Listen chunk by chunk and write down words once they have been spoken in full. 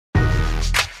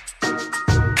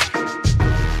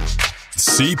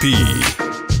CP.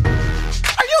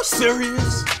 Are you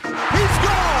serious? He's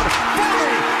gone! 40,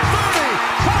 30,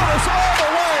 Portis all the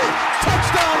way!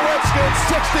 Touchdown Redskins,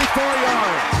 64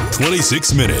 yards!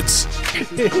 26 minutes.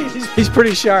 He's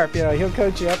pretty sharp, you know. He'll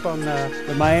coach you up on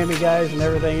the Miami guys and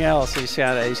everything else. He's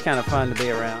kind of fun to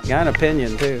be around. Got an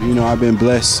opinion too. You know, I've been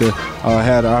blessed to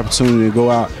have the opportunity to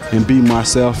go out and be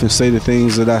myself and say the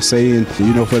things that I say, and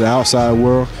you know, for the outside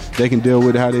world, they can deal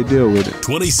with it how they deal with it.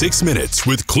 26 minutes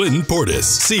with Clinton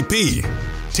Portis. CP.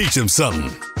 Teach him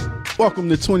something. Welcome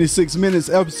to 26 Minutes,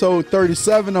 episode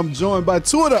 37. I'm joined by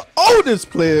two of the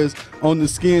oldest players on the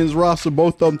Skins roster,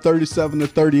 both of them 37 to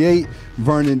 38.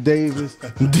 Vernon Davis,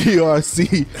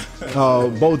 DRC,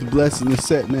 both blessed in the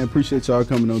set, man. Appreciate y'all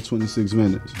coming on 26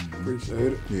 Minutes.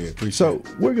 Appreciate it. Yeah, appreciate it. So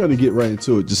we're going to get right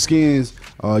into it. The Skins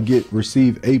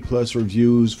receive A+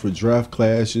 reviews for draft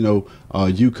class. You know,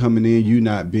 you coming in, you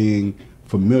not being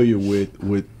familiar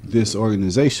with this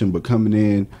organization, but coming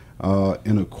in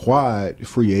a quiet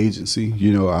free agency.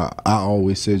 You know, I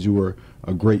always said you were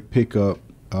a great pickup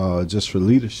just for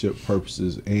leadership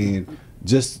purposes, and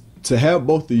just to have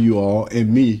both of you all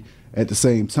and me at the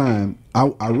same time,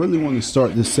 I really want to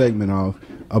start this segment off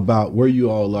about where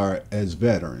you all are as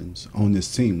veterans on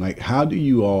this team. Like, how do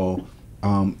you all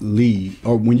lead,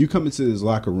 or when you come into this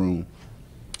locker room,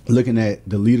 looking at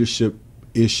the leadership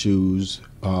issues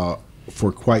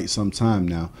for quite some time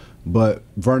now? But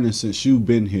Vernon, since you've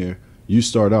been here, you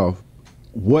start off.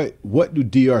 What do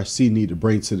DRC need to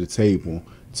bring to the table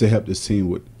to help this team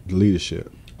with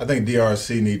leadership? I think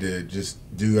DRC need to just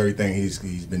do everything he's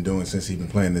been doing since he's been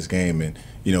playing this game, and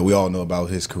you know, we all know about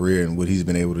his career and what he's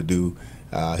been able to do,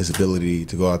 his ability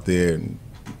to go out there and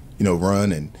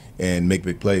run and make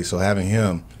big plays. So having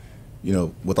him, you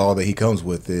know, with all that he comes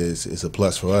with is a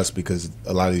plus for us, because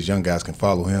a lot of these young guys can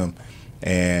follow him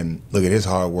and look at his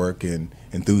hard work and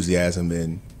enthusiasm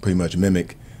and pretty much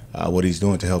mimic what he's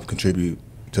doing to help contribute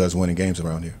to us winning games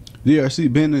around here.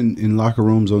 DRC, been in locker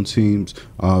rooms on teams,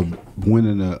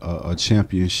 winning a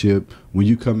championship. When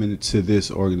you come into this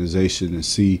organization and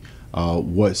see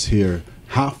what's here,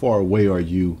 how far away are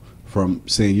you from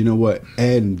saying, you know what,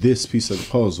 adding this piece of the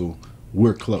puzzle,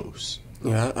 we're close?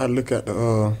 Yeah, I look at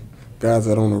the guys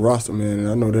that are on the roster, man, and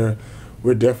I know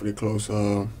we're definitely close.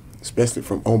 Especially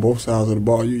from on both sides of the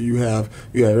ball, you have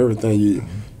everything.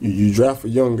 You draft a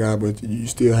young guy, but you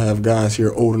still have guys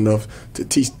here old enough to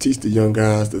teach the young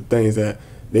guys the things that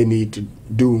they need to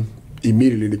do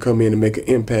immediately to come in and make an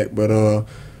impact. But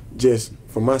just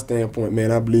from my standpoint,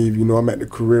 man, I believe, you know, I'm at the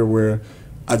career where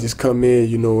I just come in,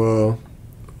 you know,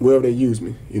 wherever they use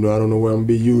me. You know, I don't know where I'm gonna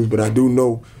be used, but I do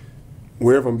know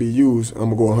wherever I'm be used,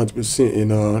 I'm gonna go 100%,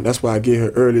 and that's why I get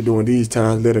here early during these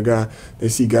times. They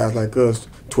see guys like us,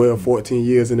 12, 14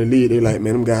 years in the league, they like,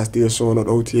 man, them guys still showing up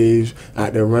OTAs,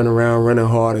 out there running around, running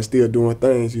hard, and still doing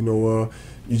things. You know,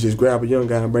 you just grab a young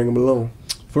guy and bring him along.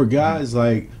 For guys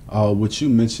like what you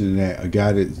mentioned, that a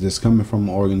guy that's coming from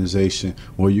an organization,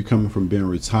 or you coming from being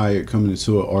retired, coming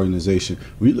into an organization,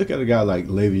 when you look at a guy like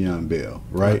Le'Veon Bell,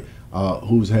 right?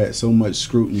 Who's had so much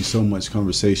scrutiny, so much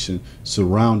conversation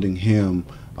surrounding him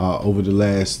over the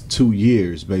last 2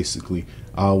 years, basically.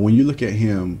 When you look at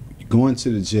him going to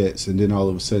the Jets and then all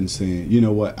of a sudden saying, you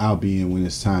know what, I'll be in when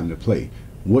it's time to play,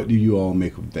 what do you all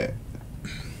make of that?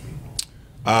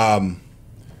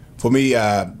 For me,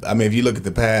 I mean, if you look at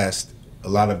the past, a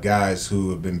lot of guys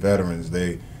who have been veterans,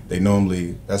 they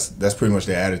normally, that's pretty much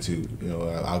their attitude. You know,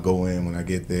 I'll go in when I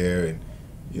get there, and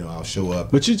you know, I'll show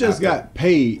up. But you just got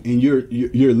paid, and you're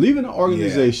leaving an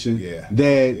organization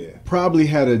that probably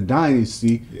had a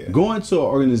dynasty, going to an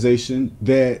organization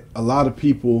that a lot of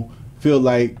people feel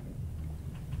like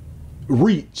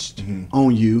reached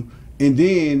on you. And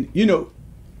then, you know,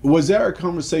 was there a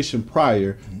conversation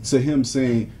prior to him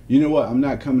saying, you know what, I'm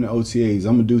not coming to OTAs,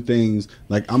 I'm going to do things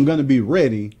like I'm going to be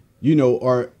ready, you know,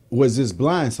 or was this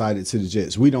blindsided to the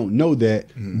Jets? We don't know that,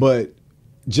 but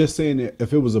just saying that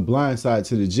if it was a blindside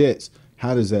to the Jets,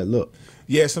 how does that look?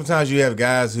 Yeah, sometimes you have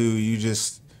guys who you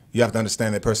have to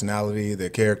understand their personality, their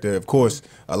character. Of course,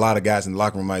 a lot of guys in the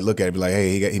locker room might look at it and be like,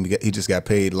 hey, he just got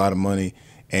paid a lot of money,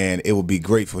 and it would be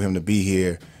great for him to be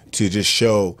here to just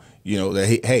show, you know, that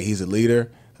he's a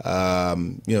leader.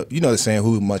 You know the saying,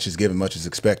 who much is given, much is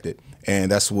expected.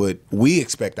 And that's what we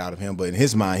expect out of him. But in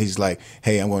his mind, he's like,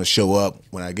 hey, I'm going to show up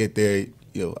when I get there.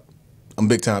 You know, I'm a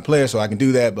big-time player, so I can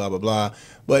do that, blah, blah, blah.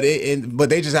 But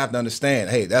they just have to understand,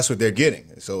 hey, that's what they're getting.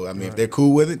 So, I mean, if they're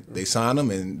cool with it, they sign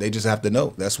him, and they just have to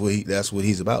know that's what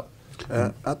he's about.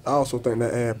 I also think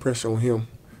that add pressure on him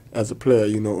as a player,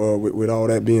 you know, with all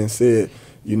that being said,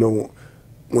 you know,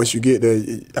 once you get there,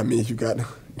 I mean, you got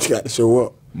to show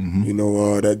up. You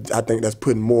know, that I think that's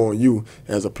putting more on you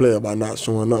as a player by not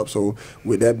showing up. So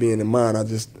with that being in mind, I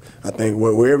think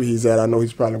wherever he's at, I know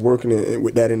he's probably working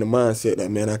with that in the mindset that,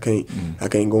 man, I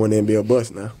can't go in there and be a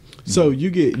bust now. So you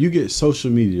get social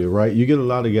media, right? You get a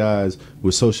lot of guys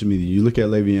with social media. You look at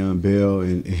Le'Veon Bell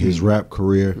and his rap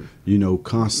career, you know,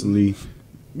 constantly,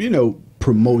 you know,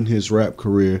 promoting his rap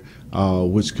career,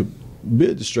 which could be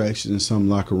a distraction in some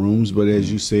locker rooms. But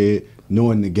as you said,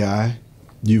 knowing the guy,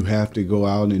 you have to go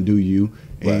out and do you.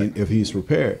 And if he's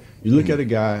prepared, you look at a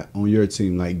guy on your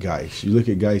team like Geis. You look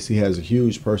at Geis; he has a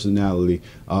huge personality,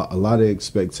 a lot of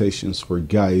expectations for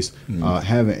Geis.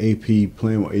 Having AP,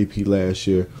 playing with AP last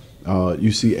year,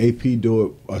 you see AP do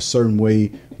it a certain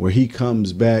way where he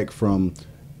comes back from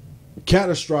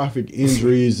catastrophic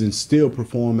injuries and still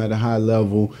perform at a high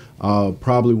level.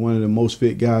 Probably one of the most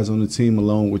fit guys on the team,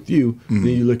 along with you. Then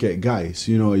you look at Geis,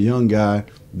 you know, a young guy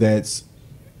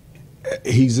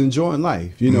he's enjoying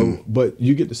life, you know, but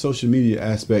you get the social media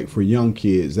aspect for young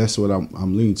kids. That's what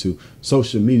I'm leaning to.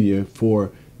 Social media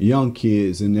for young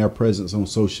kids and their presence on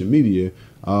social media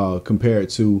compared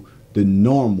to the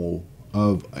normal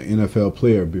of an NFL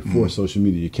player before social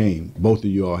media came. Both of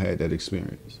you all had that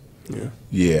experience.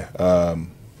 Yeah.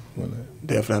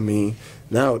 Definitely. I mean,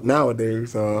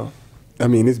 nowadays, I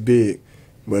mean, it's big,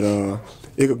 but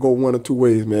it could go one or two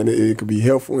ways, man. It could be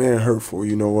helpful and hurtful.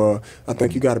 You know, I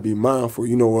think you got to be mindful.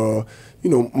 You know,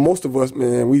 most of us,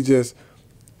 man, we just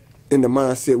in the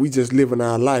mindset we just living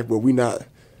our life, but we not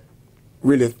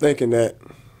really thinking that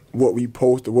what we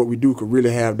post or what we do could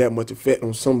really have that much effect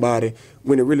on somebody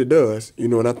when it really does. You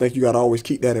know, and I think you got to always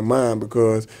keep that in mind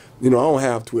because, you know, I don't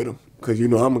have Twitter. Because, you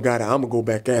know, I'm a guy that I'm going to go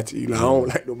back at you. Like, I don't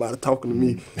like nobody talking to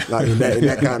me like in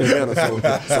that kind of manner.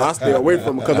 So I stay away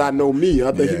from it because I know me.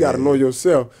 I think you got to know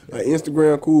yourself. Like,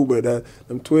 Instagram, cool, but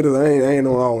them Twitters, I ain't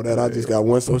on all that. I just got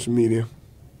one social media.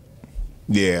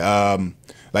 Yeah.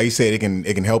 Like you said, it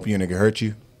can help you and it can hurt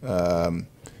you. When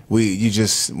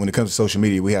it comes to social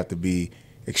media, we have to be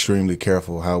extremely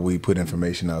careful how we put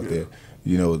information out there.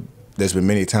 You know, there's been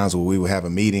many times where we will have a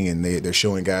meeting and they're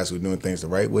showing guys who are doing things the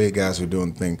right way, guys who are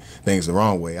doing things the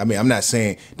wrong way. I mean, I'm not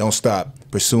saying don't stop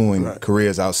pursuing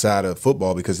careers outside of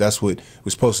football because that's what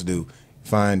we're supposed to do,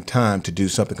 find time to do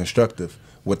something constructive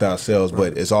with ourselves,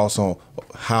 but it's also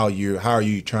how are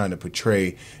you trying to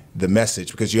portray the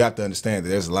message, because you have to understand that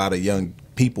there's a lot of young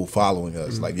people following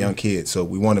us, like young kids, so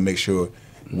we want to make sure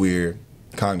we're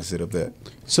cognizant of that.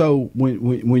 So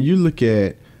when you look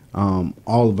at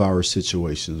all of our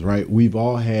situations, right? We've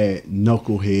all had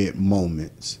knucklehead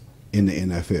moments in the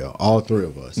NFL, all three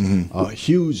of us.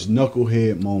 Huge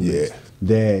knucklehead moments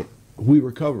that we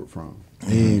recovered from.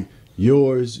 And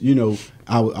yours, you know,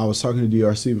 I was talking to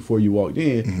DRC before you walked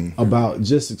in about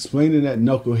just explaining that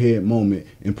knucklehead moment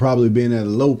and probably being at a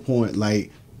low point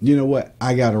like, you know what,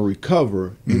 I got to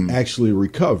recover and actually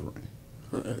recovering.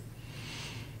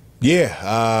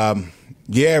 Yeah,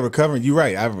 recovering. You're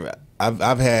right.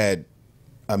 I've had,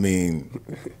 I mean,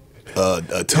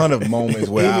 a ton of moments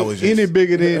where I was just any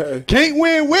bigger than can't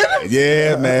win with him.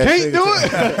 Yeah, man, can't do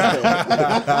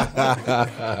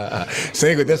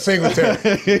it.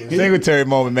 Singletary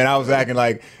moment, man. I was acting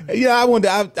like, I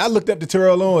looked up to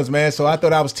Terrell Owens, man. So I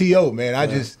thought I was T.O., man.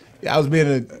 I was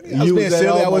being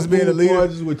silly. I wasn't being a leader.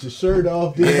 With your shirt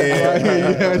off. In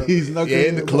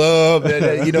the club,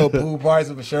 pool parties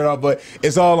with your shirt off. But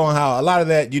it's all on how, a lot of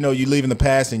that, you leave in the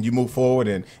past and you move forward.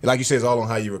 And like you said, it's all on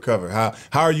how you recover. How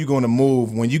are you going to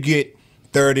move when you get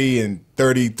 30 and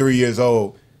 33 years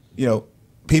old?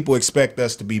 People expect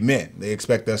us to be men. They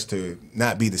expect us to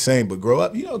not be the same, but grow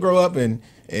up and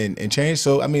change.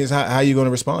 So, I mean, it's how you going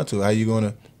to respond to it, how you going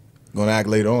to act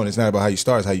later on. It's not about how you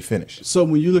start, it's how you finish. So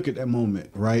when you look at that moment,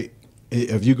 right,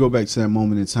 if you go back to that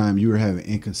moment in time, you were having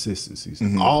inconsistencies.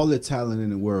 All the talent in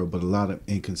the world, but a lot of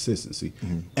inconsistency.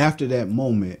 After that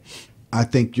moment, I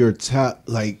think you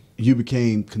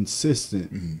became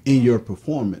consistent in your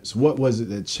performance. What was it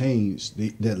that changed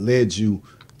that led you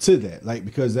to that? Like,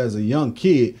 because as a young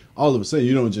kid, all of a sudden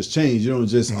you don't just change. You don't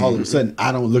just all of a sudden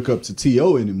I don't look up to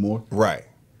T.O. anymore. Right.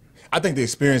 I think the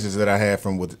experiences that I had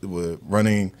from with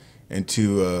running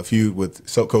into a feud with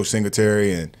Coach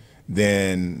Singletary, and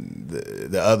then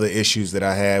the other issues that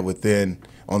I had within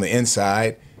on the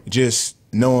inside, just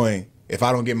knowing if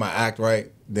I don't get my act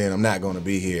right, then I'm not going to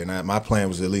be here. And my plan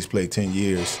was to at least play 10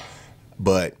 years,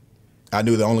 but I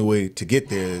knew the only way to get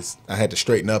there is I had to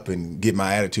straighten up and get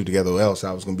my attitude together, or else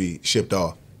I was going to be shipped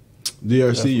off.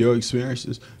 DRC, your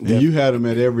experiences, and you had them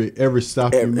at every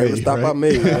stop you made. Every stop right? I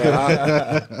made.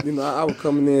 I was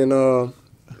coming in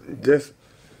just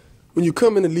when you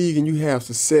come in the league and you have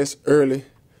success early,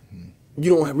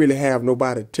 you don't really have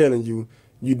nobody telling you,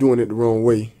 you doing it the wrong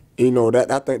way. You know, that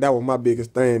I think that was my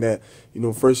biggest thing, that, you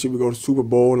know, first year we go to Super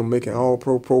Bowl, I'm making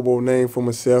All-Pro, Pro Bowl name for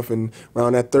myself, and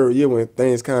around that third year when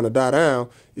things kind of die down,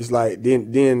 it's like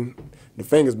then the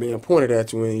fingers being pointed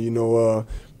at you. And, you know,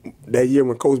 that year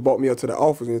when Coach brought me up to the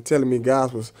office and telling me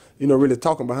guys was, you know, really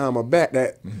talking behind my back,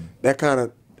 that kind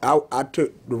of, I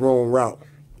took the wrong route.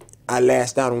 I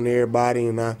lashed out on everybody,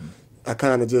 and I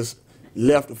kind of just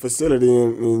left the facility,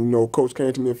 and, you know, Coach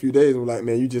came to me a few days and was like,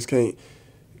 man, you just can't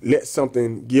let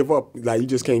something give up. Like, you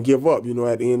just can't give up. You know,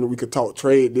 at the end we could talk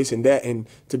trade, this and that, and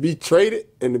to be traded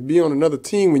and to be on another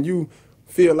team when you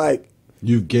feel like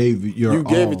you gave it your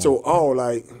all.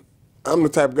 Like, I'm the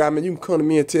type of guy, man, you can come to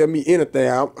me and tell me anything.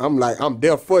 I'm like, I'm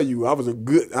there for you.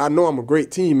 I know I'm a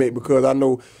great teammate because I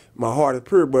know my heart is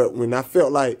pure. But when I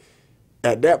felt like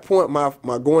at that point, my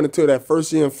going into that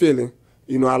first year and feeling,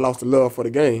 you know, I lost the love for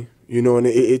the game. You know, and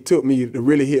it took me to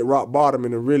really hit rock bottom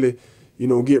and to really, you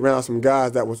know, get around some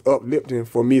guys that was uplifting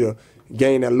for me to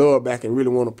gain that love back and really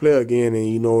want to play again.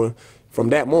 And, you know, from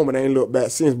that moment, I ain't looked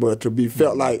back since. But to be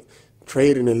felt like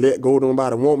trading and let go of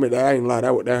nobody want me, that I ain't lie,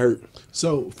 that hurt.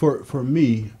 So for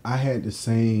me, I had the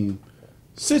same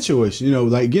situation, you know,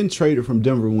 like getting traded from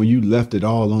Denver when you left it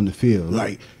all on the field.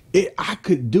 Like, I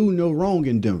could do no wrong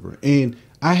in Denver. And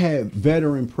I had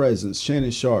veteran presence,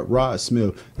 Shannon Sharp, Rod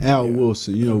Smith, Al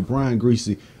Wilson, you know, Brian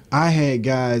Greasy. I had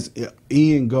guys,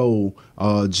 Ian Gold,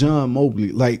 John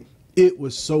Mobley. Like, it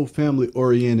was so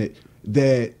family-oriented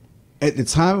that at the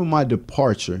time of my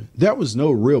departure, there was no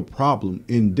real problem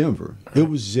in Denver. It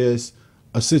was just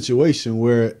a situation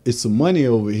where it's some money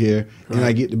over here, and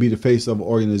I get to be the face of an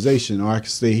organization, or I can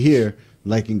stay here,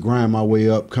 like, and grind my way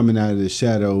up, coming out of the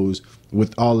shadows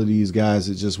with all of these guys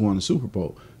that just won a Super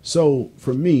Bowl. So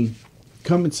for me,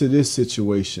 coming to this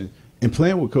situation and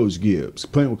playing with Coach Gibbs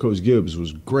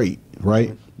was great,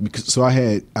 right? Because so I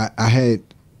had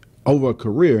over a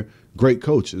career great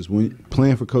coaches. When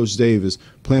playing for Coach Davis,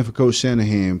 playing for Coach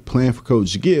Shanahan, playing for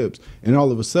Coach Gibbs, and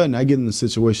all of a sudden I get in a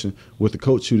situation with a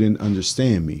coach who didn't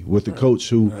understand me, with a coach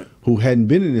who hadn't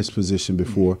been in this position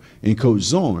before, and Coach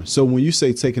Zorn. So when you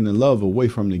say taking the love away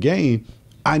from the game,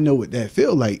 I know what that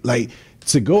feels like. Like,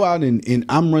 to go out and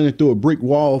I'm running through a brick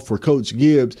wall for Coach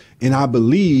Gibbs, and I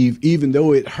believe, even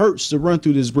though it hurts to run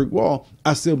through this brick wall,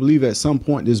 I still believe at some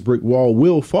point this brick wall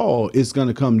will fall. It's going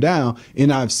to come down,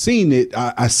 and I've seen it.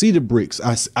 I see the bricks.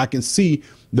 I can see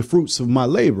the fruits of my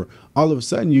labor. All of a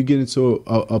sudden, you get into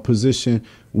a position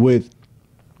with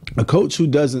a coach who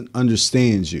doesn't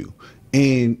understand you,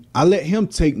 and I let him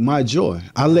take my joy.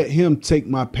 I let him take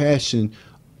my passion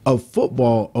of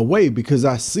football away, because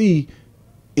I see,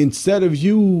 instead of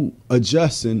you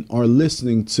adjusting or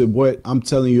listening to what I'm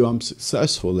telling you I'm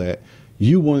successful at,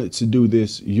 you wanted to do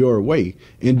this your way.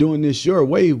 And doing this your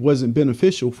way wasn't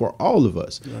beneficial for all of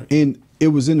us. Right. And it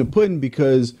was in the pudding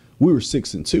because we were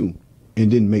 6-2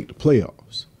 and didn't make the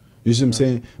playoffs. You see what I'm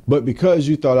saying? But because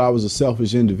you thought I was a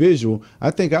selfish individual,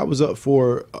 I think I was up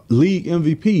for league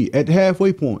MVP at the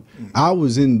halfway point. I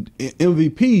was in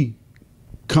MVP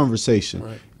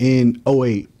conversation in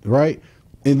 08, right?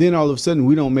 And then all of a sudden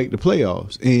we don't make the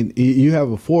playoffs. And you have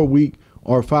a 4-week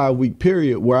or 5-week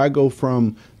period where I go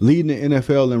from leading the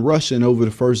NFL in rushing over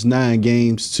the first 9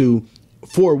 games to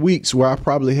 4 weeks where I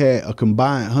probably had a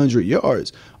combined 100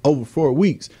 yards over 4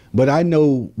 weeks. But I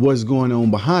know what's going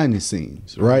on behind the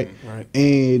scenes, right?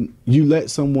 And you let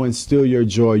someone steal your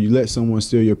joy. You let someone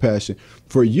steal your passion.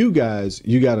 For you guys,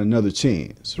 you got another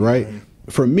chance, right?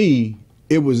 For me,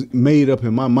 it was made up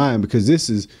in my mind because this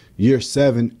is year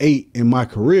 7, 8 in my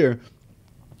career.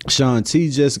 Sean T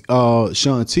just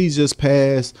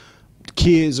passed.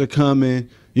 Kids are coming.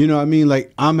 You know what I mean?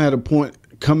 Like, I'm at a point,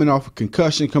 coming off a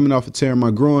concussion, coming off a tear in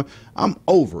my groin. I'm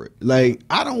over it. Like,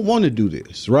 I don't want to do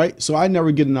this, right? So I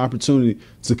never get an opportunity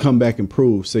to come back and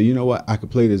prove, say, you know what, I can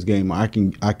play this game. Or I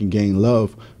can gain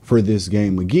love for this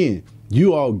game again.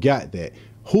 You all got that.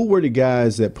 Who were the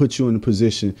guys that put you in a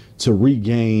position to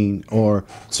regain or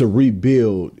to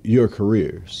rebuild your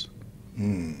careers?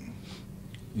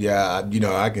 Yeah,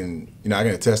 I can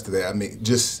attest to that. I mean,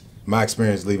 just my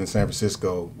experience leaving San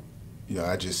Francisco,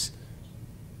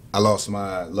 I lost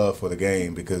my love for the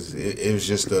game because it was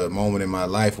just a moment in my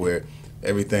life where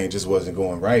everything just wasn't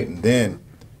going right. And then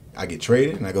I get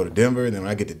traded and I go to Denver. And then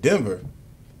when I get to Denver,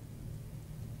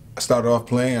 I started off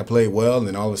playing. I played well, and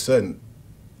then all of a sudden,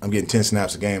 I'm getting 10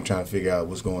 snaps a game trying to figure out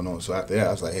what's going on. So after that,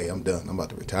 I was like, hey, I'm done. I'm about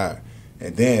to retire.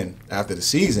 And then after the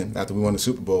season, after we won the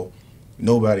Super Bowl,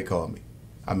 nobody called me.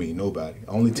 I mean, nobody. The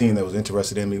only team that was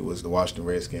interested in me was the Washington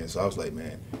Redskins. So I was like,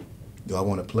 man, do I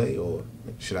want to play or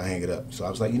should I hang it up? So I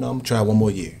was like, I'm going to try one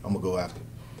more year. I'm going to go after it.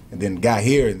 And then got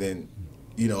here, and then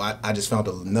I just found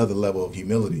another level of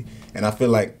humility. And I feel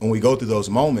like when we go through those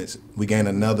moments, we gain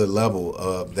another level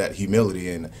of that humility.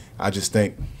 And I just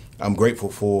think I'm grateful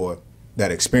for that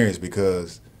experience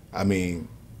because, it made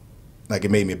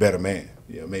me a better man.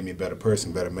 It made me a better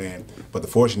person, better man. But the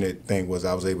fortunate thing was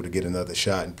I was able to get another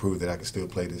shot and prove that I could still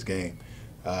play this game.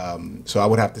 So I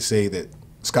would have to say that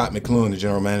Scott McClune, the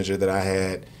general manager that I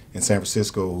had in San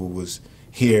Francisco, who was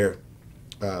here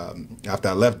after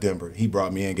I left Denver, he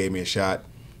brought me in, gave me a shot,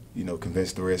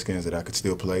 convinced the Redskins that I could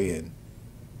still play, and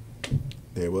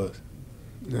there it was.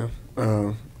 Yeah.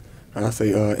 I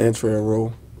say Antrell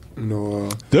Rowe.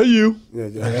 There you.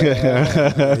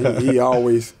 Yeah. He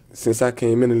always, since I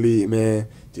came in the league, man,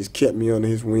 just kept me under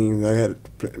his wings. I had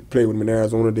to play with him in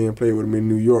Arizona, then play with him in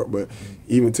New York. But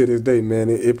even to this day, man,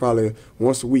 it probably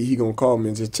once a week he gonna call me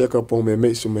and just check up on me and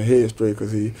make sure my head's straight,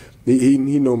 because he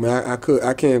know me. I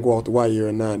can't go off the wire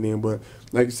every now and then, but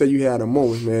like you said, you had a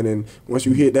moment, man, and once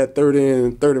you hit that 30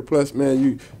 and 30 plus,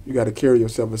 man, you got to carry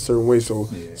yourself a certain way. So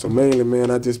mainly, man,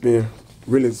 I just been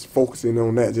really focusing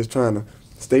on that, just trying to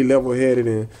stay level-headed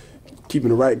and keeping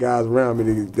the right guys around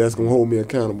me that's gonna hold me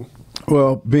accountable.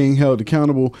 Well, being held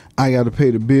accountable, I got to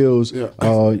pay the bills. Yeah.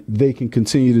 They can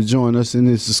continue to join us in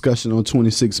this discussion on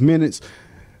 26 Minutes.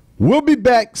 We'll be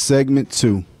back, segment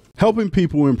 2. Helping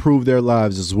people improve their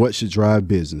lives is what should drive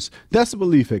business. That's the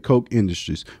belief at Koch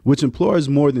Industries, which employs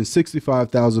more than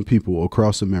 65,000 people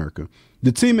across America.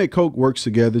 The team at Koch works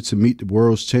together to meet the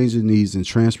world's changing needs in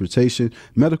transportation,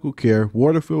 medical care,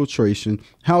 water filtration,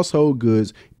 household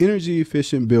goods,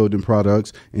 energy-efficient building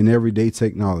products, and everyday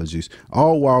technologies,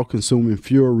 all while consuming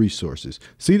fewer resources.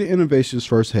 See the innovations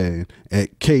firsthand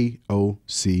at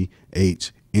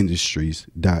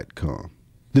kochindustries.com.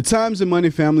 The Times and Money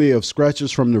family of scratchers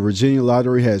from the Virginia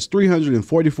Lottery has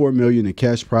 $344 million in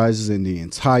cash prizes in the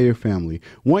entire family.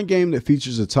 One game that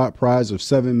features a top prize of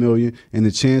 $7 million and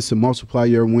the chance to multiply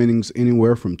your winnings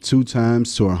anywhere from 2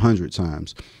 times to 100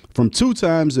 times. From 2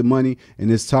 times the money and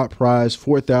its top prize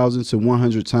 4,000 to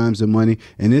 100 times the money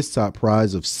and its top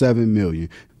prize of $7 million.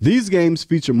 These games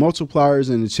feature multipliers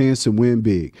and a chance to win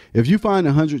big. If you find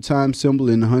a 100 times symbol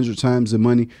in 100 times the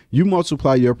money, you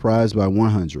multiply your prize by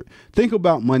 100. Think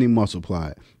about money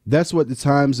multiplied. That's what the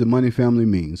Times and Money family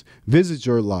means. Visit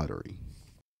your lottery.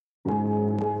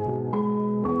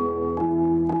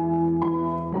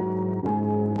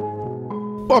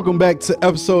 Welcome back to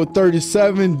episode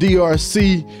 37,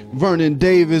 DRC, Vernon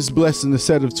Davis, blessing the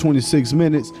set of 26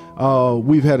 minutes.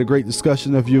 We've had a great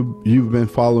discussion if you've been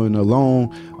following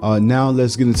along. Now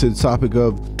let's get into the topic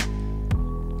of,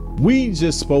 we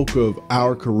just spoke of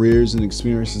our careers and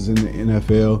experiences in the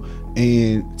NFL,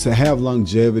 and to have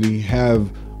longevity, have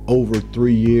over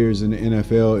 3 years in the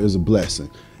NFL is a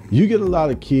blessing. You get a lot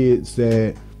of kids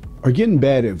that are getting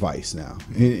bad advice now,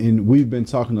 and we've been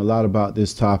talking a lot about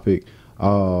this topic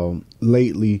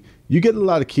lately. You get a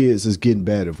lot of kids that's getting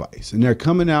bad advice, and they're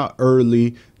coming out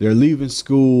early, they're leaving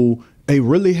school, they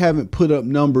really haven't put up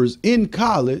numbers in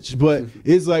college, but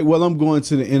it's like, well, I'm going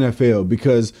to the NFL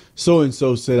because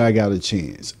so-and-so said I got a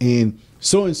chance, and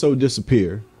so-and-so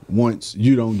disappear once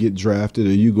you don't get drafted,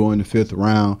 or you go in the 5th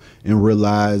round and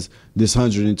realize this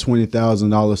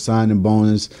 $120,000 signing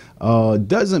bonus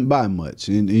doesn't buy much,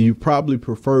 and you probably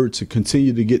prefer to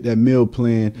continue to get that meal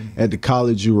plan at the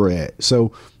college you were at.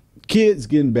 So kids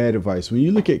getting bad advice. When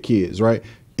you look at kids, right,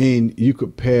 and you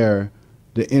compare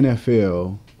the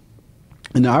NFL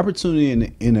and the opportunity in the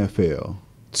NFL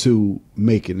to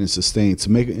make it and sustain, to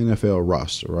make an NFL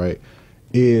roster, right,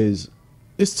 it's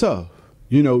tough.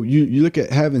 You know, you look at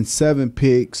having 7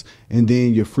 picks and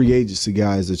then your free agency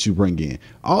guys that you bring in.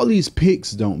 All these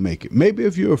picks don't make it. Maybe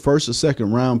if you're a 1st or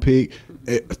 2nd round pick,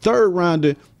 a 3rd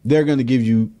rounder, they're going to give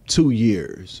you 2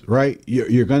 years, right?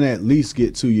 You're going to at least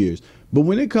get 2 years. But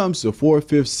when it comes to 4th,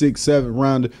 5th, 6th, 7th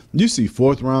rounder, you see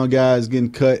 4th round guys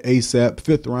getting cut ASAP,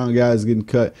 5th round guys getting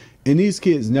cut. And these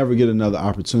kids never get another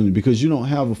opportunity because you don't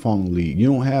have a funnel league. You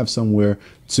don't have somewhere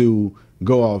to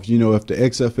go off. You know, if the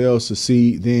XFL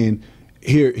succeed, then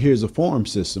here's a farm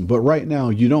system. But right now,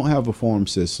 you don't have a farm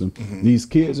system. These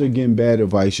kids are getting bad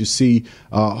advice. You see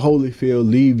Holyfield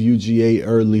leave UGA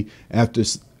early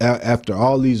after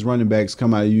all these running backs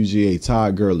come out of UGA,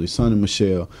 Todd Gurley, Sonny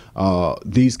Michel.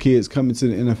 These kids come into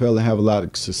the NFL and have a lot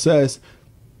of success.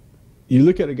 You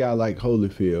look at a guy like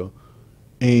Holyfield,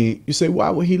 and you say,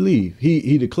 why would he leave?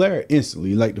 He declared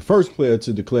instantly, like the first player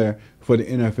to declare for the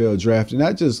NFL draft. And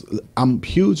I'm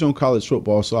huge on college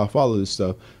football, so I follow this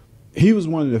stuff. He was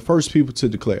one of the first people to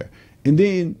declare. And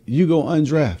then you go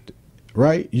undrafted,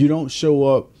 right? You don't show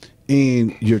up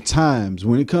in your times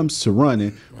when it comes to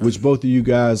running, which both of you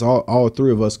guys, all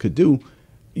 3 of us could do.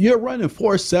 You're running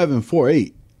 4.7,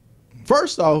 4.8.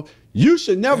 First off, you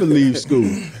should never leave school.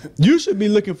 You should be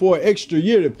looking for an extra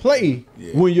year to play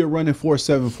when you're running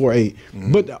 4.7,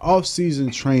 4.8. But the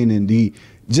off-season training,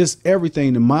 just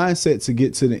everything, the mindset to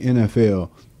get to the NFL.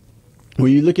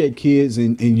 When you look at kids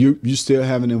and you still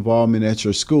have an involvement at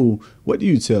your school, what do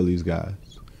you tell these guys?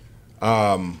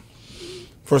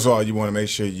 First of all, you want to make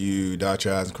sure you dot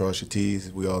your I's and cross your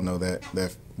T's. We all know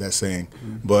that saying.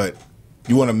 But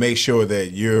you want to make sure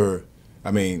that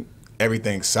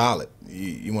everything's solid.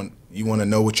 You want to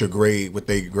know what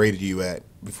they graded you at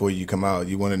before you come out.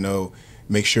 You want to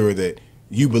make sure that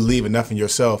you believe enough in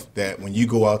yourself that when you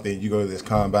go out there, you go to this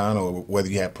combine or whether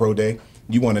you have pro day,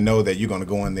 you want to know that you're going to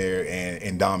go in there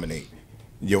and dominate.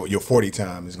 Your 40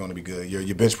 time is going to be good.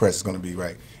 Your bench press is going to be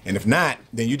right. And if not,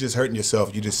 then you're just hurting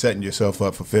yourself. You're just setting yourself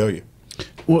up for failure.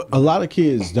 Well, a lot of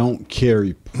kids don't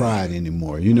carry pride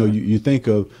anymore. You think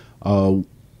of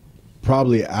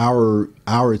probably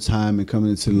our time and coming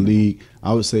into the league,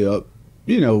 I would say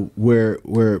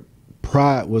where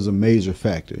pride was a major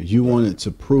factor. You wanted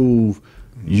to prove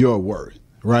your worth,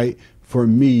 right? For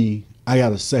me, I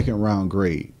got a second-round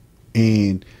grade.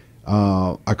 And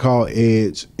I called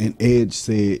Edge, and Edge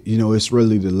said, it's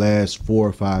really the last 4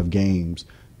 or 5 games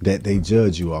that they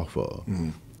judge you off of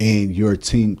and your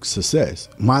team success.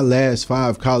 My last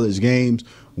 5 college games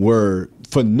were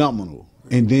phenomenal,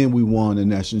 and then we won the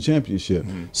national championship.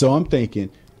 So I'm thinking,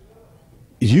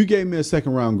 you gave me a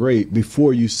second-round grade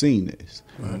before you seen this.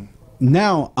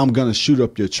 Now I'm going to shoot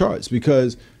up your charts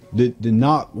because the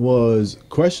knock was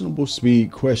questionable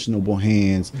speed, questionable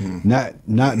hands, not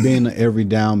being an every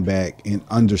down back, and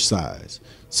undersized.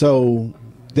 So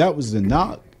that was the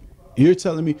knock. You're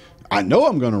telling me, I know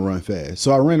I'm going to run fast.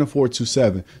 So I ran a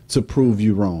 4.27 to prove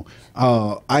you wrong.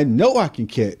 I know I can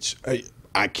catch.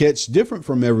 I catch different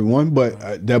from everyone,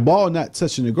 but that ball not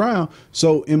touching the ground.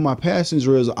 So in my passing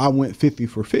drills, I went 50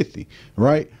 for 50,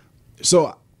 right?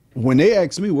 So when they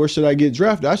asked me, where should I get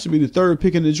drafted, I should be the 3rd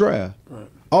pick in the draft. Right.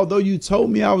 Although you told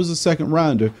me I was a second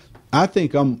rounder, I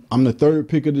think I'm the 3rd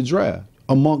pick of the draft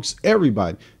amongst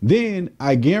everybody. Then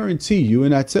I guarantee you,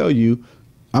 and I tell you,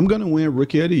 I'm going to win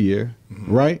Rookie of the Year,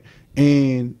 right?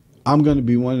 And I'm going to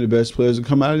be one of the best players to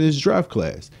come out of this draft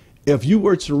class. If you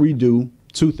were to redo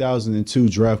 2002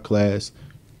 draft class,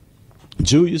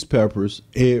 Julius Peppers,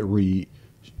 Ed Reed,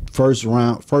 first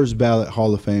ballot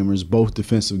Hall of Famers, both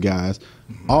defensive guys.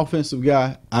 Offensive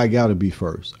guy, I got to be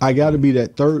first. I got to be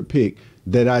that 3rd pick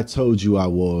that I told you I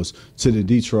was to the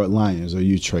Detroit Lions, or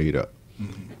you trade up.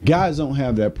 Guys don't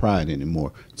have that pride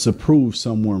anymore to prove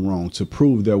someone wrong, to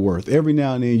prove their worth. Every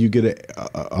now and then you get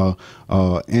a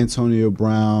Antonio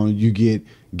Brown, you get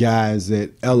guys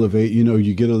that elevate.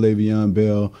 You get a Le'Veon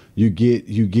Bell, you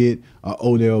get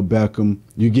Odell Beckham,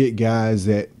 you get guys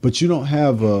but you don't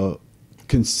have a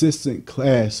consistent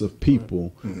class of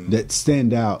people that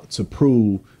stand out to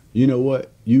prove, you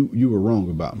were wrong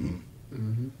about me.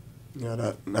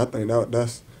 Yeah, I think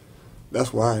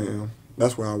that's where I am.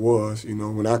 That's where I was,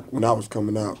 when I was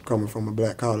coming from a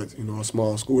black college, a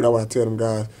small school. That's why I tell them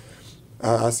guys,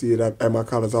 I see it at my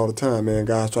college all the time, man.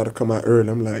 Guys try to come out early.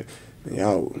 I'm like, man,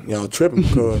 y'all tripping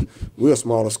because we're a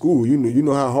smaller school. You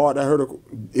know how hard that hurdle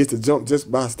is to jump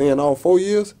just by staying all 4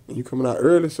 years, and you coming out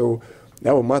early. So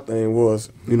that was my thing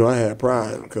was, I had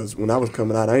pride because when I was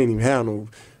coming out, I ain't even have no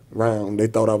round. They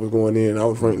thought I was going in. I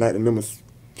was ranked like the number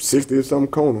 60 or something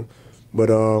corner. But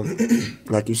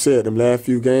like you said, them last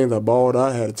few games, I balled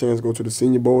out. I had a chance to go to the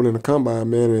Senior Bowl and the Combine,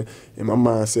 man, and my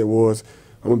mindset was,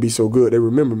 I'm going to be so good they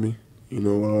remember me.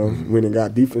 When I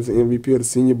got defensive MVP of the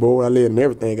Senior Bowl, I led in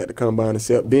everything at the Combine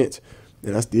except bench.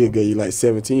 And I still gave you like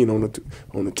 17 on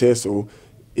the test. So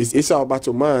it's all about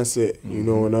your mindset,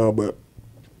 but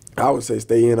I would say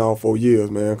stay in all 4 years,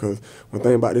 man, because one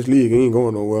thing about this league, it ain't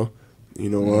going nowhere.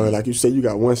 Like you said, you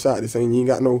got one shot. You ain't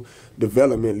got no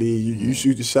development league. You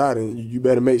shoot the shot, and you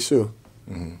better make sure.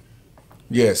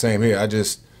 Yeah, same here.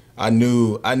 I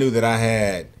knew that I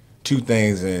had 2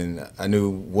 things, and I knew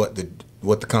what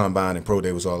the combine and pro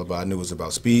day was all about. I knew it was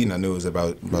about speed, and I knew it was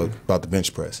about the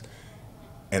bench press.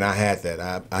 And I had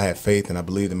that. I had faith, and I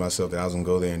believed in myself that I was going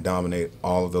to go there and dominate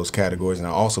all of those categories. And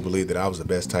I also believed that I was the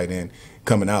best tight end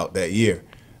coming out that year.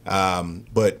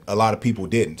 But a lot of people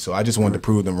didn't. So I just wanted to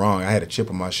prove them wrong. I had a chip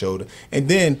on my shoulder. And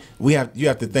then you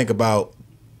have to think about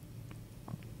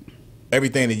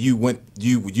everything that you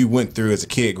went through as a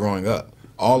kid growing up.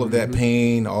 All of that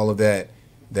pain, all of that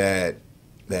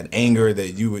anger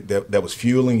that was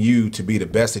fueling you to be the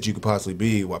best that you could possibly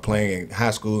be while playing in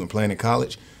high school and playing in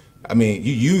college. I mean,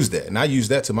 you used that, and I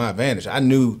used that to my advantage. I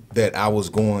knew that I was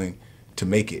going to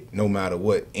make it no matter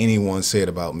what anyone said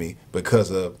about me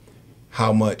because of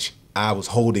how much I was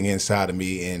holding inside of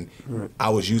me, and I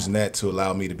was using that to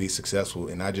allow me to be successful.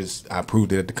 And I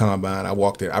proved it at the combine. I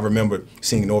walked there. I remember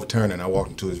seeing North Turner, and I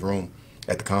walked into his room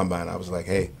at the combine. I was like,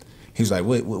 hey. He was like,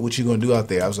 what you gonna do out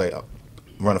there? I was like,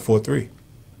 run a 4.3.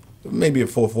 Maybe a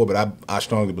 4.4, but I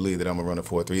strongly believe that I'm gonna run a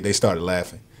 4.3. They started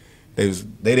laughing. They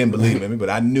didn't believe in me, but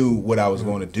I knew what I was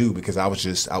going to do because I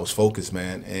was focused,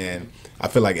 man. And I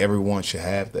feel like everyone should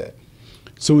have that.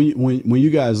 So when you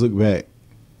guys look back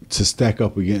to stack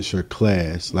up against your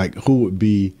class, like who would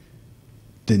be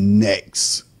the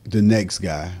next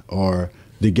guy or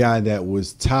the guy that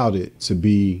was touted to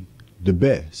be the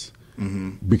best?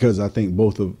 Mm-hmm. Because I think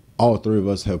all three of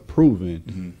us have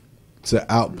proven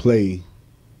to outplay,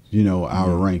 our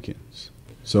rankings.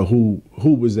 So who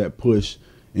was that push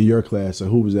in your class, or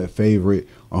who was that favorite,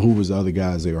 or who was the other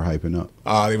guys they were hyping up?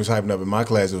 They was hyping up in my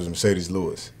class. It was Mercedes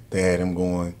Lewis. They had him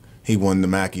going. He won the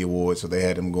Mackey Award, so they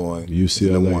had him going.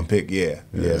 UCLA. Number 1 pick, yeah.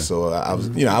 So I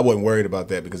was, I wasn't worried about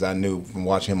that because I knew from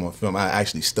watching him on film. I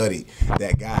actually studied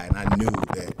that guy, and I knew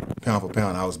that pound for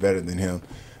pound I was better than him.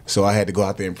 So I had to go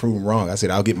out there and prove him wrong. I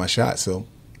said I'll get my shot. So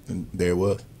there it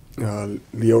was.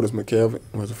 Leotis McKelvin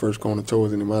was the first corner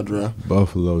chosen in my draft.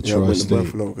 Buffalo, Troy State.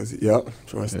 Buffalo,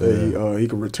 Troy State. He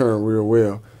can return real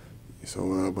well.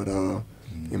 So, but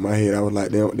in my head, I was like,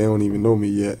 they don't even know me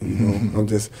yet.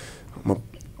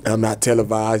 I'm not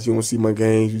televised. You don't see my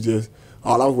games.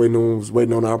 All I was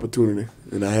waiting on the opportunity,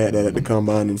 and I had that at the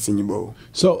combine and Senior Bowl.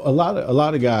 So a lot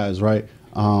of guys, right,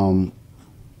 come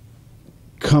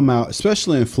out,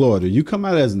 especially in Florida. You come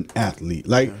out as an athlete.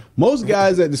 Like most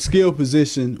guys at the skill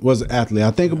position was an athlete.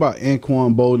 I think about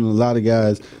Anquan Bolden, a lot of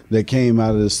guys that came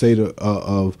out of the state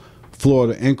of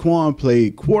Florida. Anquan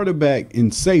played quarterback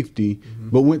and safety,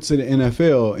 but went to the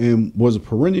NFL and was a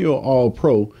perennial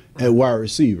All-Pro at wide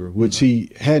receiver, which he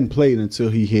hadn't played until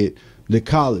he hit the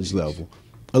college level.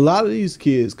 A lot of these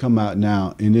kids come out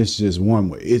now, and it's just one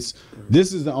way.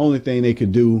 This is the only thing they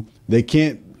could do. They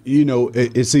can't,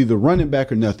 it's either running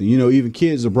back or nothing. Even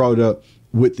kids are brought up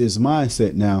with this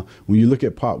mindset now. When you look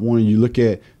at Pop Warner, you look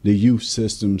at the youth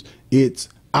systems, it's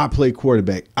I play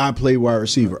quarterback, I play wide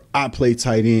receiver, I play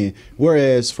tight end.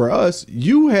 Whereas for us,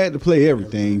 you had to play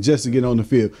everything just to get on the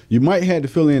field. You might have to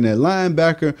fill in that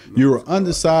linebacker. You were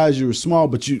undersized, you were small,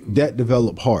 but that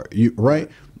developed hard, right?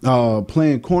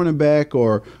 Playing cornerback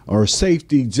or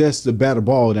safety just to bat a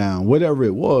ball down, whatever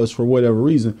it was, for whatever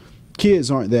reason.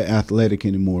 Kids aren't that athletic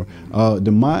anymore.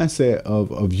 The mindset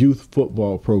of youth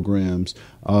football programs,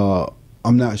 I'm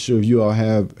not sure if you all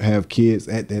have kids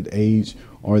at that age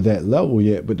or that level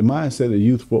yet, but the mindset of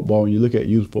youth football, when you look at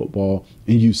youth football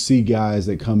and you see guys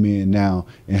that come in now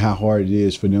and how hard it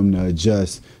is for them to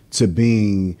adjust to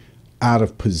being out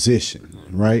of position,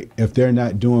 right? If they're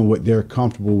not doing what they're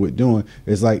comfortable with doing,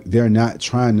 it's like they're not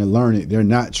trying to learn it. They're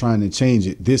not trying to change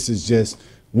it. This is just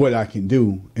what I can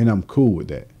do, and I'm cool with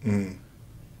that.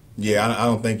 Yeah, I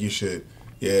don't think you should.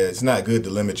 Yeah, it's not good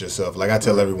to limit yourself. Like I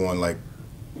tell everyone, like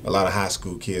a lot of high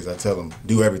school kids, I tell them,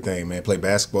 do everything, man. Play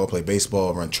basketball, play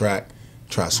baseball, run track,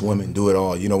 try swimming, do it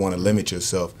all. You don't want to limit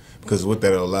yourself, because what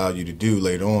that'll allow you to do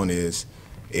later on is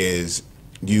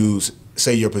use,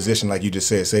 say your position, like you just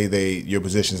said, your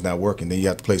position's not working, then you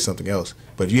have to play something else.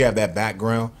 But if you have that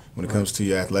background when it comes to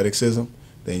your athleticism,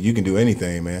 then you can do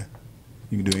anything, man.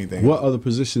 You can do anything. What other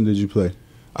position did you play?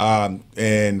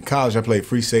 In college, I played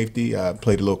free safety. I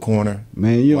played a little corner.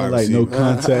 Man, you don't like no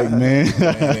contact, man.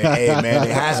 Hey, man,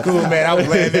 in high school, man, I was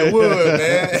laying that wood,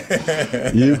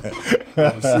 man.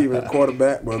 I was receiving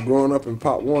quarterback, but growing up in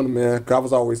Pop Warner, man, I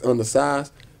was always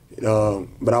undersized,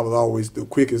 but I was always the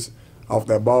quickest off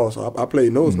that ball, so I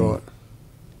played nose guard.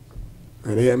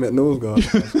 And they had me at nose guard.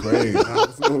 That's crazy.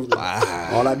 Wow.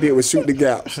 All I did was shoot the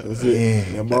gaps. That's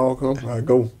it. That ball come, I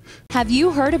go. Have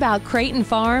you heard about Creighton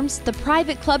Farms, the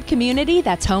private club community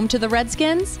that's home to the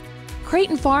Redskins?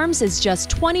 Creighton Farms is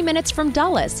just 20 minutes from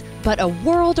Dulles, but a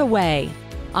world away.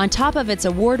 On top of its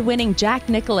award-winning Jack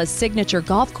Nicklaus signature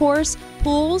golf course,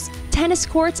 pools, tennis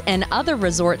courts, and other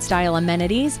resort-style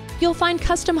amenities, you'll find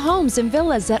custom homes and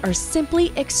villas that are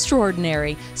simply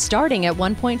extraordinary, starting at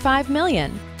 $1.5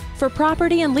 million. For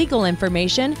property and legal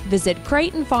information, visit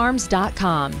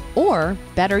CreightonFarms.com, or,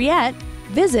 better yet,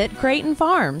 visit Creighton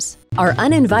Farms. Are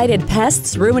uninvited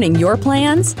pests ruining your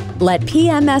plans? Let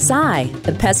PMSI,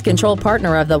 the pest control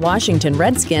partner of the Washington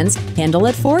Redskins, handle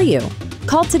it for you.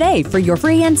 Call today for your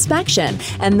free inspection,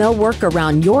 and they'll work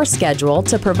around your schedule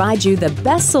to provide you the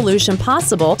best solution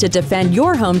possible to defend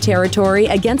your home territory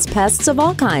against pests of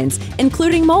all kinds,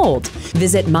 including mold.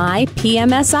 Visit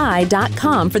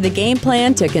mypmsi.com for the game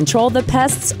plan to control the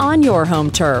pests on your home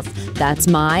turf. That's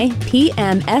mypmsi.com.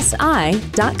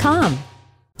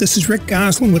 This is Rick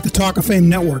Goslin with the Talk of Fame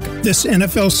Network. This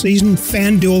NFL season,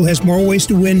 FanDuel has more ways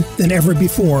to win than ever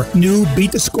before. New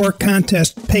Beat the Score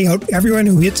contests pay out everyone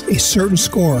who hits a certain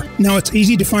score. Now it's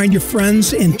easy to find your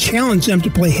friends and challenge them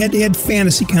to play head-to-head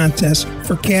fantasy contests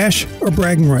for cash or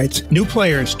bragging rights. New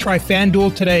players, try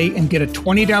FanDuel today and get a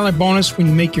 $20 bonus when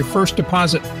you make your first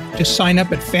deposit. Just sign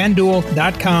up at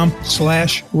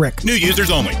FanDuel.com/Rick. New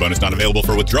users only. Bonus not available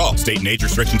for withdrawal. State and age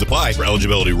restrictions apply. For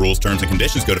eligibility rules, terms, and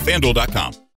conditions, go to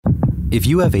FanDuel.com. If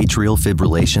you have atrial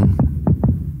fibrillation,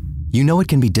 you know it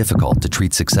can be difficult to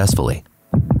treat successfully.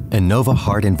 Inova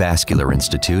Heart and Vascular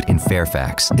Institute in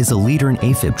Fairfax is a leader in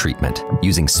AFib treatment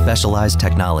using specialized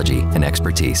technology and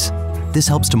expertise. This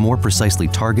helps to more precisely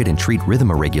target and treat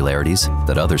rhythm irregularities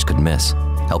that others could miss,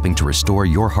 helping to restore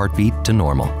your heartbeat to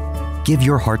normal. Give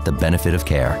your heart the benefit of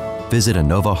care. Visit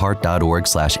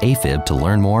inovaheart.org/AFib to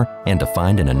learn more and to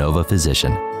find an Inova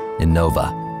physician.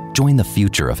 Inova. Join the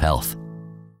future of health.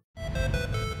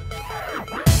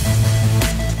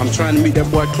 I'm trying to meet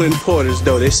that boy Clinton Portis,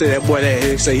 though. They say that boy,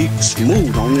 they say he's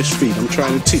smooth on his feet. I'm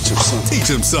trying to teach him something. Teach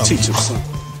him something. Teach him something.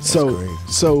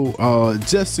 So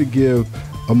just to give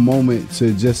a moment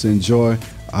to just enjoy,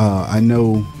 I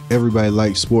know everybody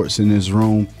likes sports in this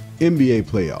room. NBA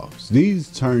playoffs. These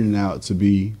turning out to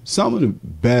be some of the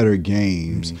better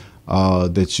games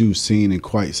that you've seen in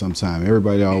quite some time.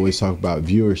 Everybody always talk about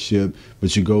viewership,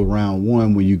 but you go round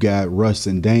one when you got Russ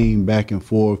and Dame back and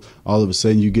forth. All of a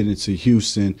sudden you get into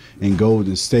Houston and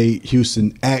Golden State.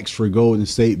 Houston acts for Golden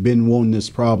State, been wanting this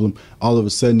problem. All of a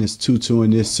sudden it's 2-2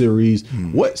 in this series.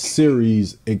 What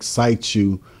series excites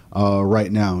you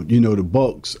right now? You know, the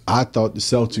Bucks, I thought the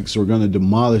Celtics were going to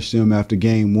demolish them after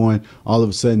game one. All of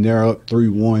a sudden they're up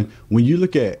 3-1. When you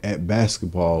look at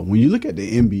basketball, when you look at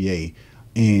the NBA,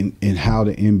 and how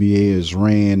the NBA is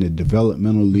ran, the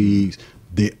developmental leagues,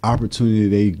 the opportunity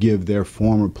they give their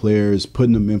former players,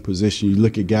 putting them in position. You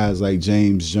look at guys like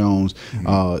James Jones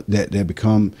that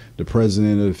become the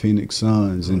president of the Phoenix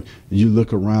Suns, and you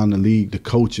look around the league, the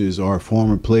coaches are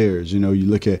former players. You know, you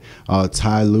look at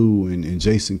Ty Lue and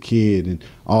Jason Kidd and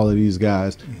all of these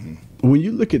guys. When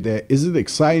you look at that, is it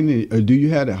exciting, or do you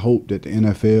have the hope that the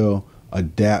NFL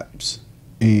adapts?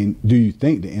 And do you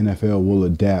think the NFL will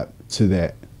adapt to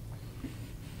that?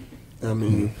 I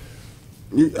mean,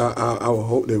 I would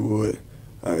hope they would.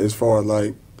 As far as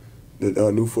like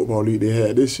the new football league they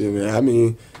had this year, man. I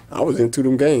mean, I was into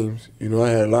them games. You know,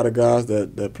 I had a lot of guys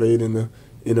that played in the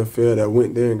NFL that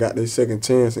went there and got their second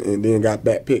chance and then got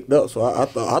back picked up. So I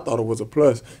thought it was a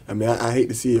plus. I mean, I hate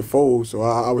to see it fold, so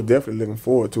I was definitely looking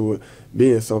forward to it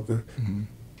being something.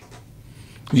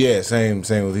 Yeah, same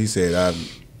what he said.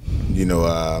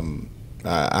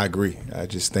 I agree. I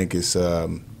just think it's I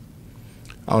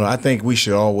don't know. I think we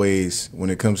should always,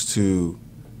 when it comes to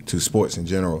sports in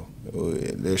general,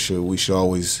 we should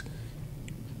always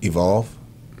evolve.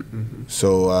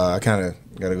 So I kind of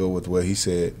got to go with what he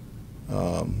said.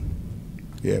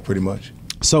 Yeah, pretty much.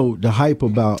 So the hype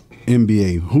about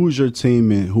NBA, who's your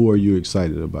team and who are you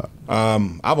excited about?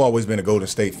 I've always been a Golden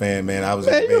State fan, man.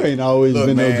 You ain't always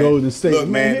been a Golden State. Look,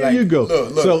 man, here like, you go.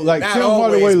 Look, so like Tim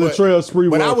Hardaway, Latrell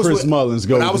Sprewell, Chris Mullins,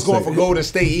 Golden State. I was going for Golden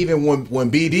State even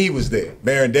when BD was there,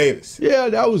 Baron Davis. Yeah,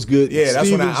 that was good. Yeah, that's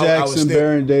Steven when Jackson,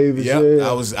 Baron Davis. Yep, yeah.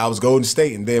 I was Golden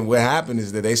State, and then what happened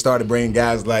is that they started bringing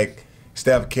guys like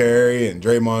Steph Curry and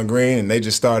Draymond Green, and they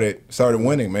just started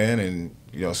winning, man. And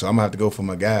so I'm gonna have to go for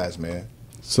my guys, man.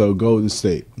 So Golden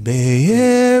State, Bay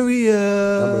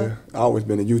Area. I always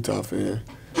been a Utah fan.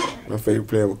 My favorite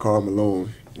player was Karl Malone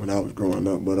when I was growing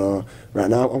up. But right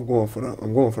now I'm going for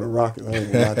the Rockets. I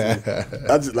ain't gonna lie to you.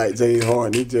 I just like James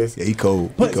Harden. He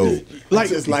cold. Cold.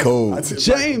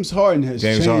 James Harden has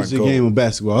changed the game of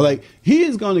basketball. Like he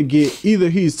is gonna get either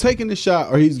he's taking the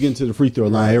shot or he's getting to the free throw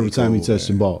line every time he touches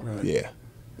the ball. Right. Yeah.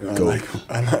 I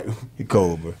like him. He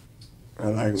cold, bro. I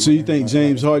like him. So you think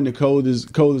James Harden the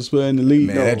coldest player in the league?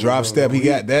 Man, that drop step he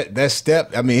got, that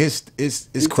step, I mean, it's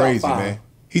crazy, man.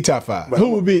 He top 5.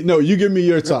 Who would be? No, you give me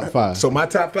your top 5. So my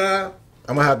top 5,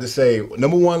 I'm gonna have to say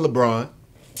number 1, LeBron,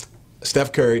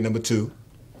 Steph Curry, number 2.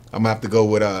 I'm gonna have to go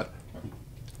with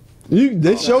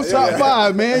This your top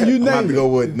 5, man. You I'm gonna have name to it. go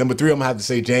with number 3. I'm gonna have to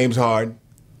say James Harden.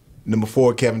 Number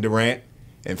 4, Kevin Durant,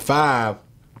 and 5.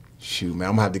 Shoot, man,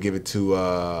 I'm gonna have to give it to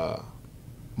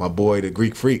my boy, the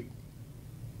Greek Freak.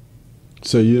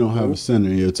 So you don't have a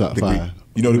center in your top 5.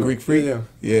 You know the Greek Freak?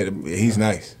 Yeah, he's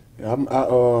nice. Yeah, I'm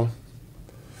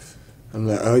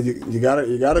like, you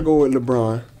gotta go with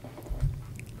LeBron.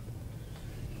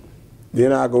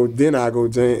 Then I go James. I go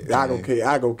KD.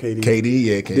 KD,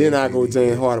 yeah. KD, then I go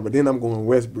James Harden, but then I'm going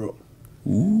Westbrook.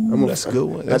 That's a good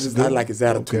one. I like his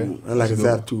attitude. Okay. I like his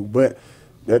attitude. But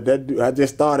that dude, I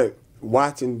just started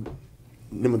watching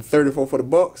number 34 for the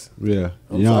Bucks. Yeah,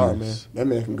 I'm sorry, man. That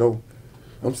man can go.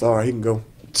 I'm sorry, he can go.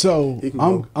 So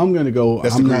I'm gonna go.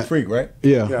 That's I'm the Greek not, freak, right?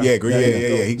 Yeah,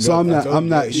 yeah. So I'm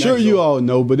not sure you all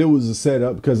know, but it was a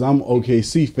setup because I'm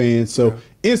OKC fan. So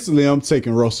instantly I'm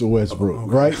taking Russell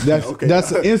Westbrook, right?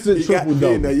 That's an instant triple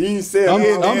double.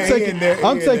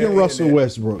 I'm taking Russell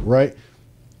Westbrook, right?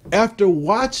 After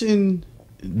watching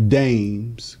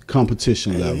Dame's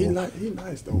competition level, he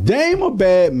nice though. Dame a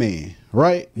bad man,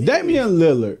 right? Damian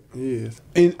Lillard. Yes.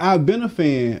 And I've been a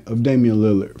fan of Damian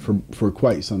Lillard for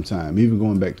quite some time, even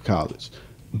going back to college.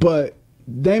 But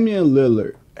Damian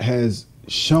Lillard has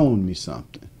shown me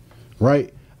something,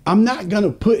 right? I'm not going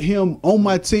to put him on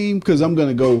my team because I'm going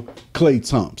to go Klay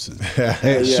Thompson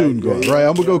at shooting guard, right?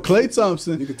 I'm going to go Klay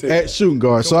Thompson at shooting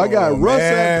guard. So I got Russ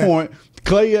at point,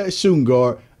 Klay at shooting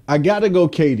guard. I got to go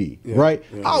KD, right?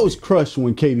 I was crushed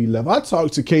when KD left. I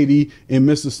talked to KD in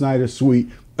Mr. Snyder's suite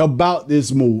about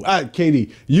this move.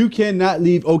 KD, you cannot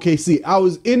leave OKC. I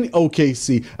was in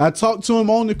OKC. I talked to him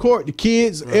on the court, the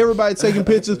kids, everybody taking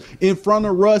pictures in front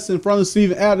of Russ, in front of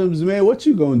Steven Adams. Man, what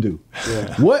you going to do?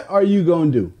 What are you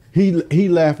going to do? He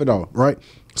laughed it off, right?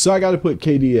 So I got to put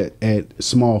KD at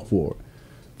small forward.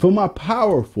 For my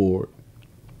power forward,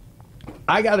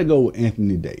 I got to go with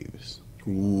Anthony Davis.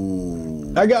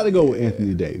 Ooh, I got to go with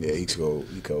Anthony Davis. Yeah, he's cold.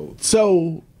 He cold.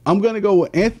 So I'm going to go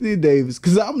with Anthony Davis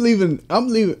because I'm leaving.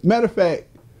 Matter of fact,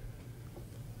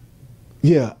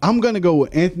 yeah, I'm going to go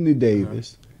with Anthony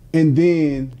Davis. And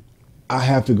then I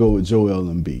have to go with Joel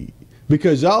Embiid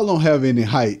because y'all don't have any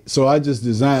height. So I just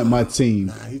designed my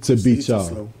team to beat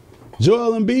y'all.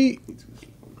 Joel Embiid,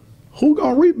 who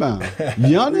going to rebound?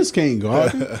 Giannis can't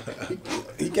guard him.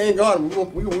 He can't guard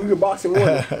him. We can box him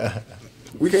one.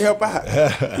 We can help out.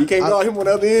 He can't guard him on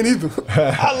the other end either.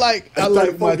 I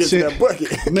like my chin.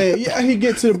 Man, yeah, he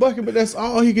get to the bucket, but that's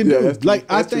all he can do. Like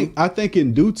I think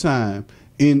in due time,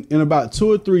 in about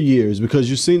 2 or 3 years, because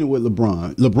you've seen it with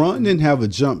LeBron. LeBron didn't have a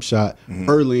jump shot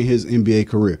early in his NBA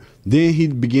career. Then he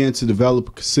began to develop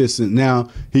a consistent. Now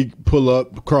he pull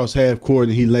up across half court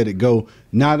and he let it go.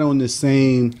 Not on the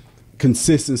same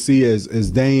consistency as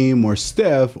Dame or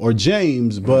Steph or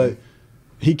James, but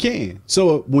he can.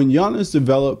 So when Giannis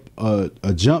developed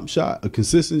a jump shot, a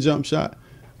consistent jump shot,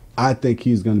 I think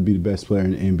he's going to be the best player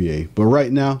in the NBA. But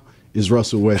right now is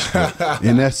Russell Westbrook.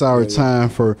 And that's our time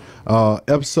for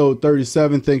episode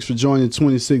 37. Thanks for joining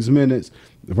 26 Minutes.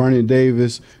 Vernon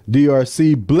Davis,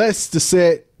 DRC. Blessed to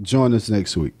set. Join us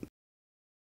next week.